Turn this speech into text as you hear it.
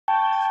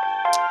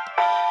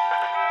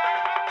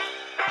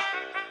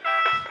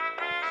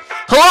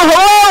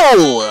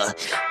Hello,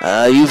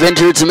 hello! You've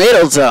entered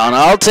Tomato Town.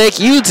 I'll take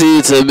you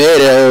to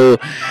Tomato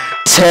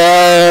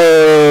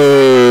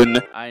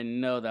Town. I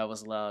know that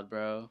was loud,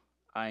 bro.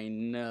 I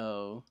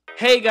know.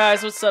 Hey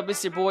guys, what's up?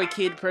 It's your boy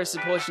Kid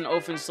Person Potion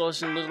Open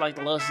Solution. Look like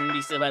the lotion, be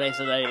still by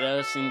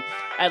lotion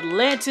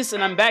Atlantis,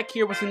 and I'm back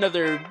here with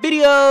another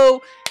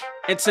video.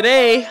 And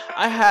today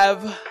I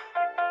have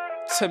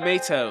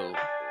Tomato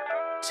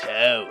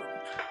Town.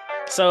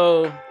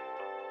 So,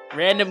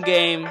 random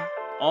game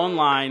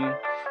online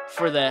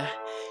for the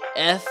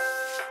F.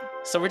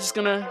 So we're just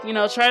gonna,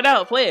 try it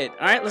out, play it.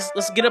 All right,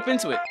 let's get up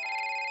into it.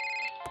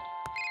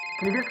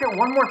 Can you just get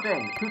one more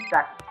thing? Three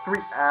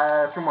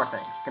more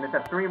things. Can it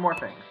have three more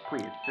things,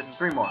 please? Just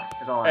three more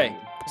is all I need.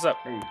 What's up?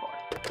 Maybe four.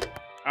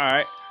 All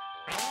right.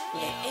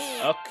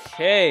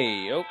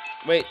 Okay. Oh,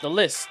 wait, the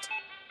list.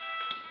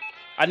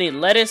 I need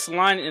lettuce,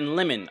 lime, and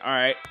lemon. All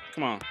right,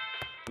 come on.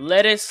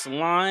 Lettuce,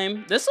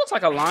 lime. This looks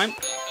like a lime.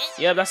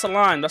 Yeah, that's a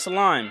lime. That's a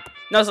lime.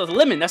 No, it's a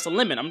lemon. That's a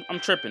lemon. I'm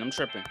tripping. I'm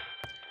tripping.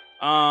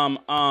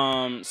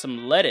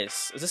 Some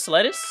lettuce. Is this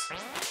lettuce?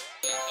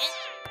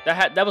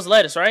 That was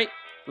lettuce, right?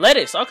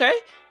 Lettuce. Okay.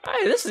 All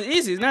right, this is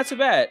easy. It's not too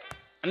bad.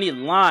 I need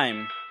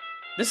lime.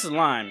 This is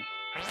lime.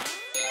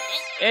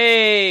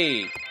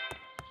 Hey.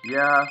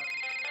 Yeah.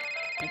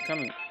 I'm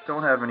coming.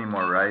 Don't have any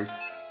more rice.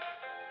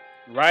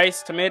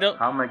 Rice, tomato.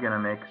 How am I gonna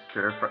make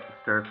stir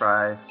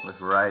fry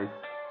with rice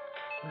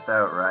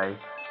without rice?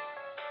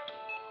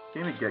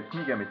 Can you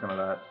get me some of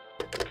that?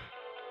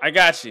 I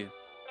got you.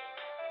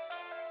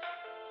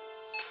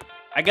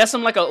 I guess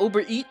I'm like a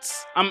Uber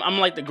Eats. I'm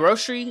like the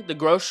grocery,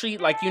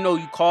 like,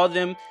 you call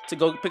them to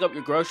go pick up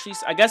your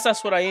groceries. I guess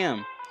that's what I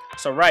am.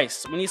 So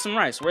rice, we need some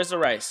rice. Where's the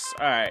rice?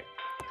 All right,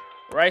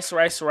 rice.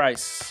 Where's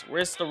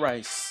the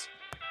rice?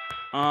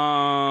 They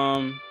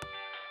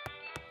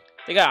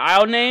got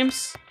aisle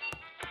names.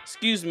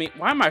 Excuse me,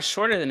 why am I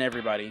shorter than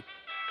everybody?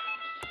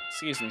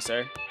 Excuse me,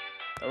 sir.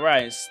 The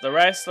rice.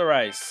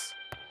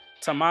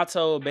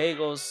 Tomato,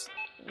 bagels.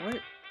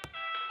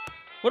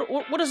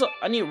 What is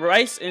I need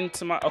rice and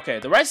tomato. Okay,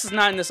 the rice is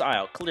not in this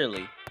aisle,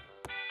 clearly.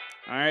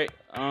 Alright,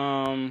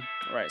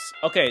 rice.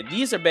 Okay,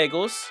 these are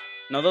bagels.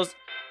 No, those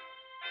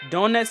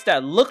donuts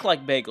that look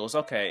like bagels.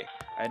 Okay,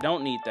 I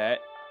don't need that.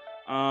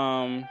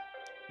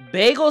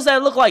 Bagels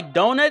that look like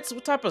donuts?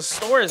 What type of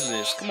store is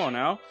this? Come on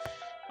now.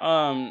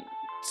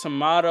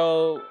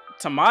 Tomato,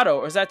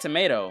 or is that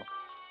tomato?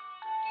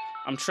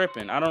 I'm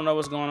tripping. I don't know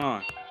what's going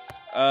on.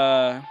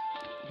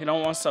 You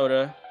don't want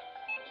soda.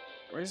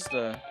 Where's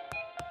the...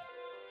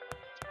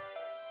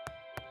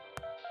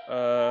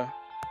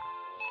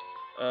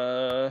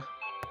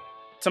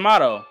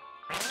 tomato.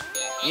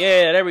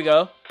 Yeah, there we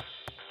go.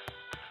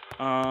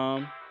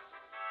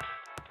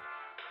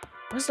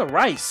 Where's the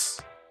rice?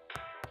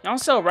 Y'all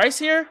sell rice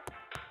here?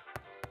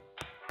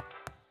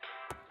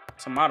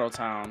 Tomato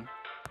Town.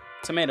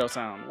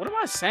 What am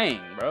I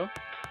saying, bro?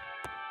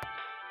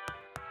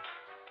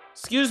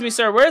 Excuse me,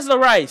 sir. Where's the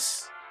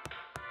rice?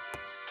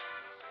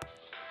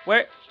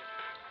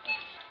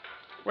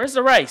 Where's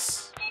the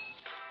rice?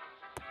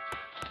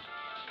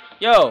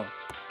 Yo.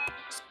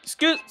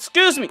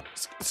 Excuse me.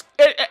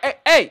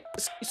 Hey,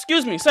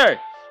 excuse me, sir.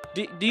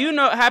 Do you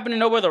happen to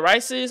know where the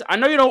rice is? I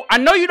know you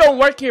don't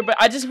work here, but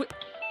I just fuck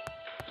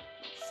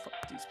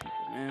these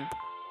people, man.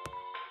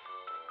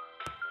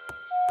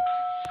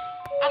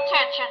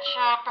 Attention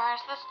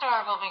shoppers, the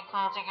store will be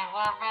closing in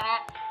 1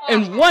 minute.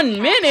 In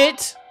 1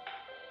 minute?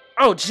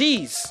 Oh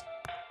jeez.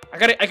 I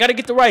gotta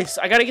get the rice.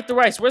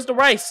 Where's the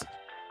rice?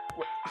 Oh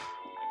my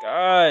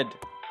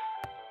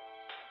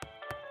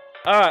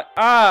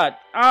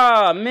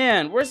god.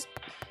 Man, where's...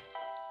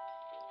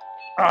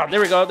 there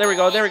we go.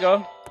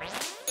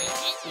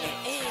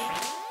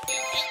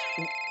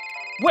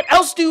 What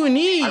else do you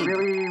need? I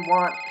really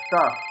want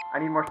stuff. I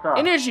need more stuff.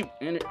 Energy.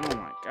 Oh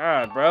my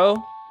god,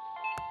 bro.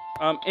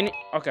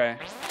 Okay.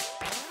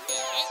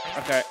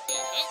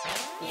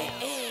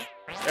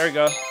 There we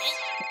go.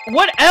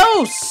 What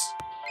else?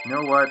 You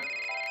know what?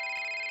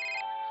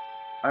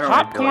 I don't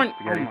Popcorn.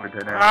 Really feel like spaghetti for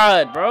dinner.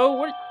 God, bro.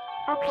 What?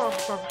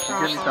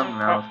 Give me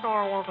something else.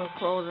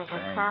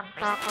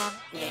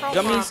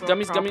 Gummies.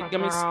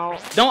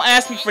 Don't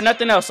ask me for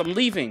nothing else. I'm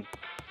leaving.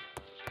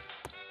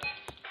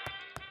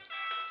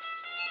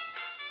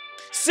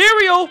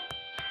 Cereal.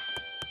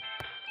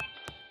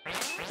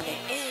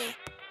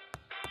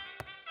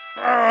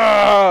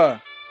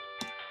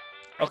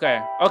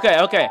 Okay.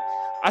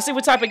 I see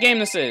what type of game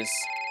this is.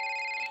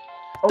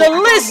 The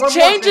list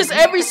changes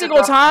every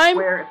single time.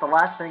 Where it's the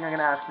last thing I'm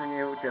gonna ask from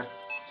you. Just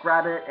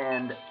grab it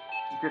and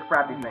just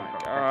grab these things.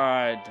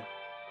 God.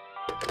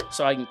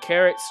 So I can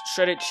carrots,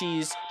 shredded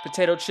cheese,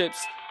 potato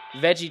chips,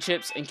 veggie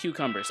chips, and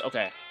cucumbers.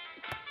 Okay.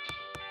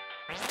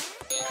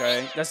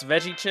 That's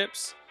veggie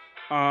chips.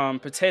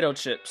 Potato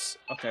chips.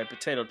 Okay,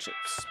 potato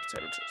chips.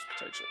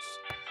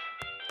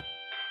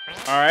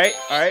 All right.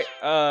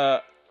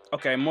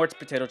 Okay, more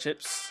potato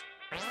chips.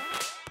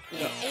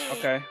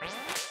 Okay.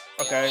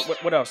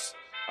 What else?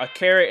 A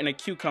carrot and a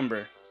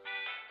cucumber.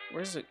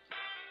 Where's it?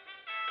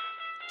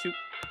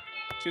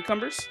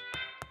 Cucumbers?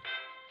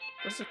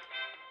 Where's it?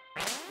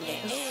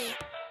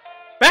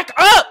 Back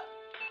up!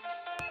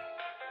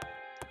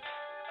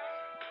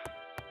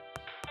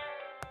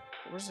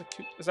 Where's the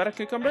is that a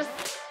cucumber?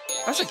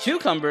 That's a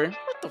cucumber.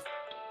 What the?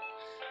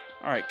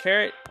 All right,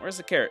 carrot. Where's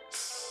the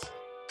carrots?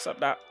 What's up,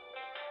 Doc?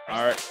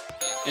 All right,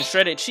 and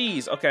shredded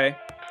cheese. Okay,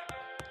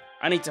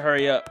 I need to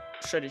hurry up.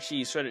 Shredded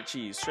cheese, shredded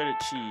cheese, shredded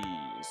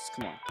cheese.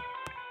 Come on.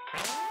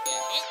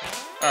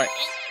 All right,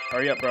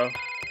 hurry up, bro.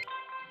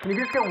 Can you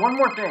just get one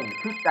more thing?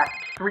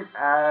 Three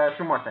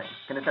more things.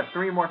 Can it have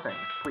 3 more things,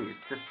 please?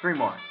 Just 3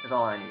 more is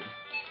all I need.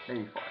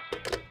 Maybe 4.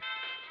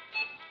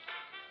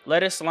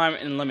 Lettuce, lime,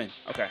 and lemon.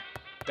 Okay,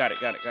 got it.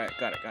 All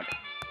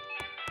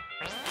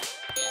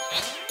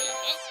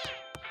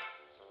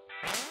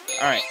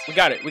right, we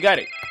got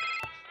it.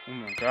 Oh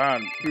my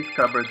God. These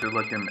cupboards are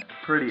looking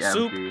pretty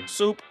empty.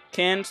 Soup,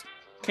 canned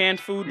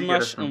food, You mush,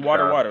 get us and some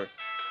water.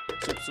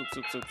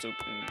 stuff. Soup.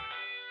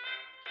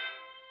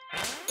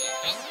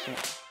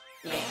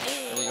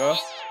 There we go.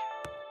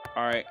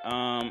 All right.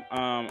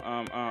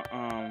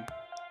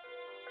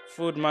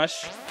 Food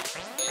mush.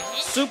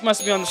 Soup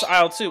must be on this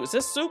aisle too. Is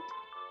this soup?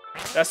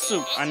 That's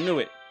soup. I knew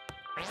it.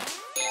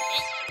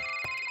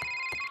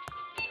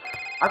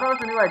 I thought of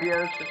some new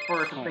ideas just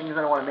for some things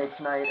that I want to make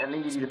tonight, and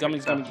maybe you just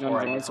Gummies. some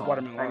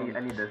Watermelon. I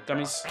need this.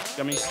 Gummies.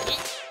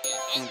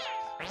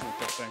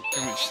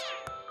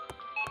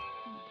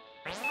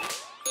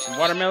 Some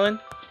watermelon.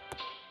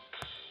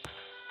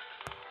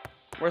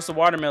 Where's the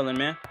watermelon,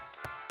 man?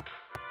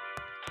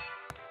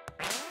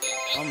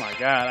 Oh my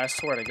God! I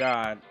swear to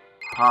God.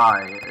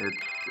 Hi, it's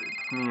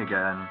me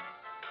again.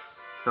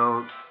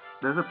 So,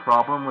 there's a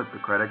problem with the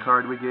credit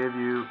card we gave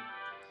you.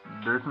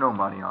 There's no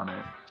money on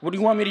it. What do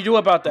you want me to do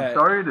about that? I'm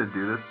sorry to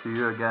do this to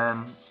you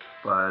again,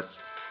 but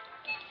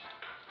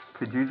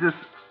could you just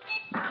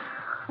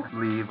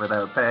leave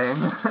without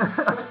paying?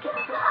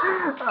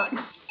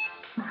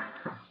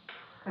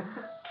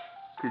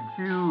 Could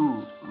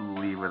you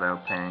leave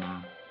without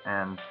paying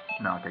and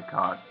not get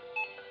caught?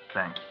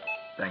 Thanks.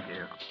 Thank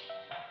you.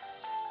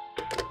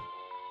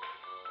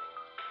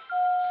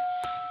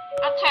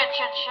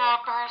 Attention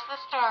shoppers, the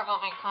store will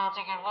be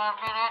closing in 1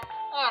 minute.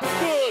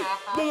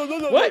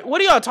 Shoppers.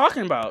 What are y'all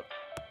talking about?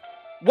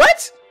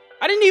 What?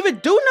 I didn't even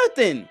do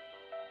nothing.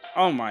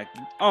 Oh my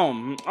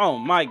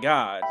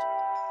God.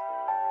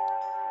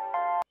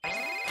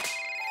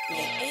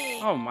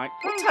 Oh my.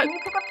 What Hey, type? can you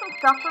pick up some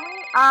stuff for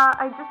me?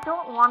 I just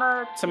don't want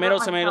to.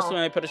 Tomatoes.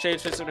 Put a shade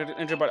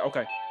into your body.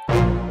 Okay.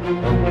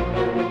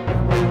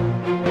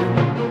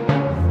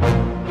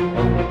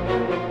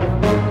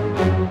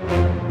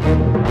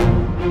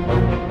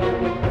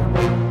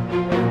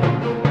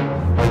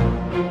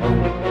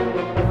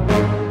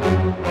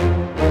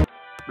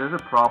 There's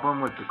a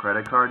problem with the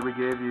credit card we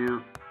gave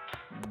you.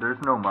 There's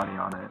no money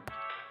on it.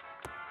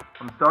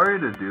 I'm sorry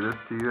to do this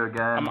to you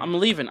again. I'm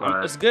leaving.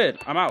 but It's good.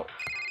 I'm out.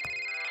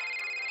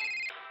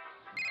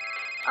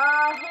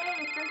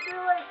 Hey, since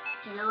you're like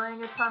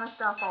stealing a ton of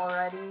stuff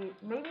already,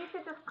 maybe you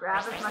should just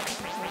grab as much as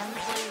you can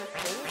before you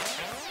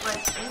escape.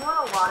 Like, we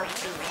want a lot of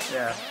food.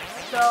 Yeah.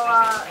 So,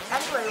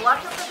 anyway,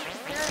 watch out for the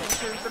security,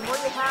 because the more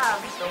you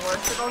have, the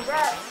worse it'll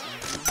get.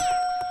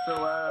 So,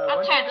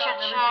 Attention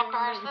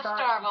shoppers, the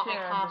store will be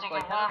closing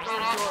in 1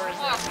 minute.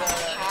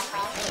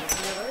 Shoppers.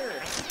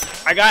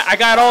 I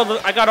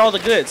got all the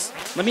goods.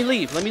 Let me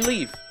leave.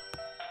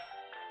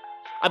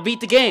 I beat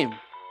the game.